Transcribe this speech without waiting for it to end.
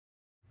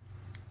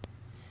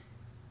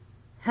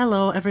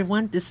Hello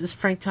everyone, this is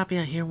Frank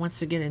Tapia here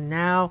once again, and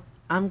now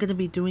I'm gonna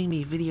be doing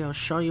a video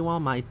showing you all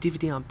my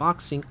DVD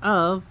unboxing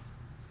of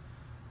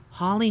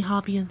Holly,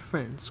 Hobbie and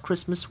Friends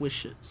Christmas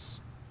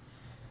Wishes.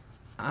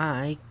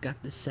 I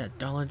got this at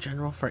Dollar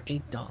General for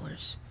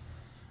 $8,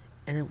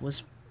 and it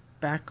was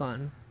back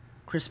on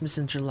Christmas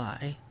in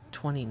July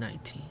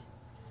 2019.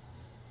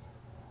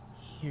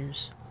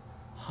 Here's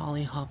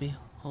Holly. Hobbie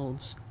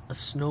holds a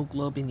snow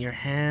globe in your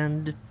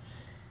hand,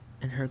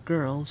 and her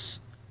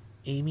girls,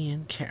 Amy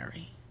and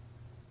Carrie.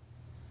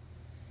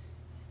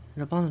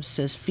 And the bottom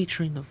says,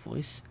 featuring the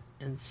voice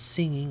and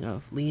singing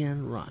of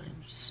LeAnn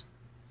Rimes.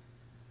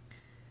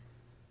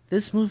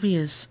 This movie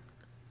is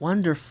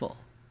wonderful.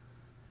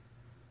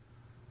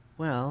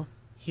 Well,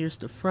 here's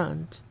the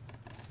front,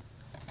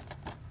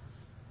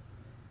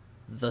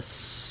 the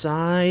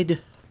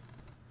side,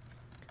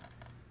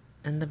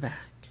 and the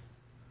back.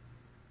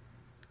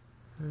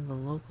 And the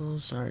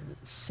logos are the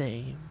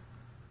same.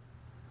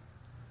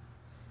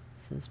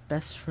 It says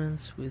best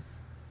friends with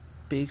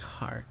big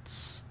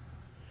hearts.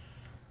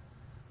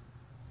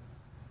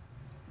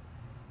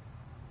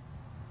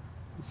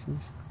 This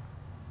is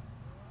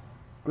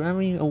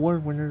Grammy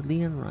Award winner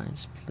LeAnn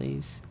Rimes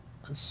plays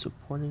a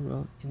supporting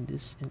role in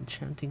this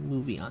enchanting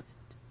movie on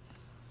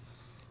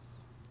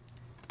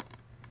it.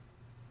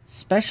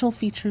 Special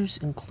features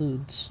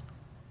includes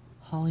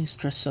Holly's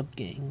dress-up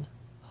gang,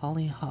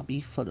 Holly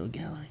Hobbie photo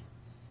gallery.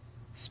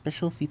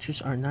 Special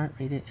features are not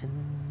rated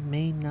and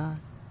may not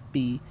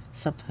be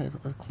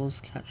subtitled or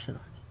closed caption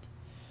on it.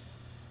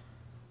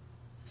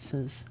 It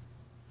says,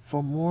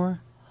 for more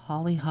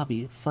Holly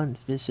Hobbie fun,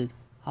 visit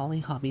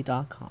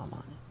hollyhobbie.com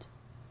on it.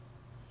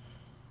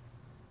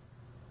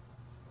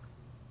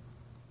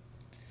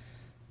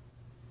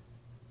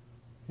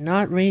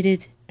 Not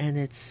rated, and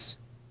it's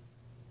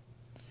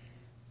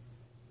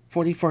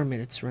 44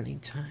 minutes running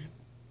time.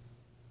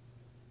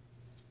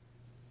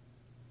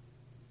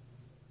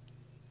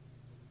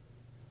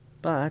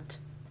 But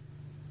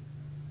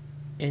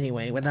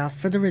anyway, without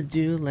further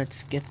ado,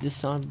 let's get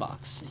this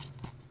unboxing.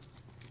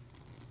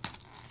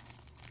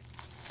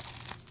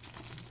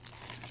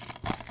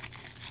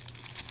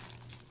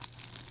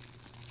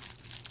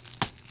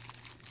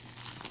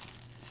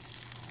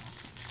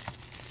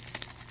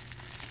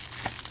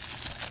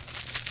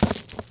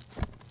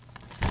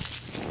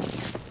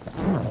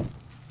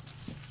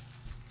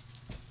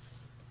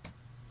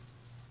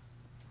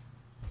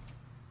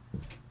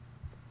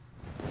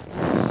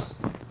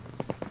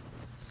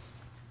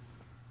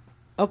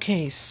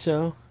 Okay,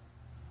 so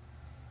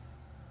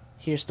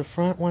here's the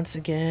front once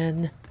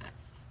again,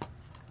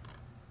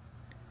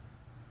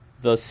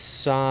 the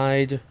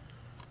side,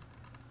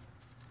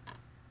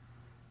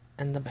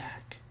 and the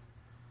back.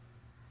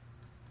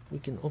 We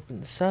can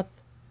open this up.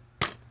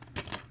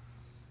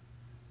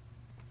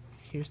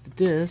 Here's the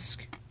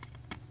disc.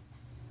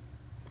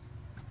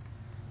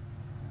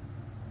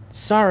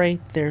 Sorry,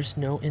 there's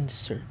no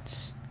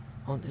inserts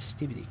on this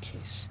DVD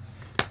case.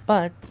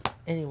 But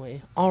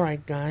anyway,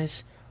 alright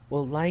guys.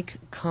 Well, like,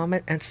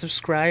 comment, and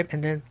subscribe,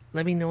 and then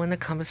let me know in the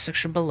comment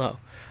section below.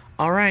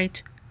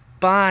 Alright,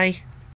 bye!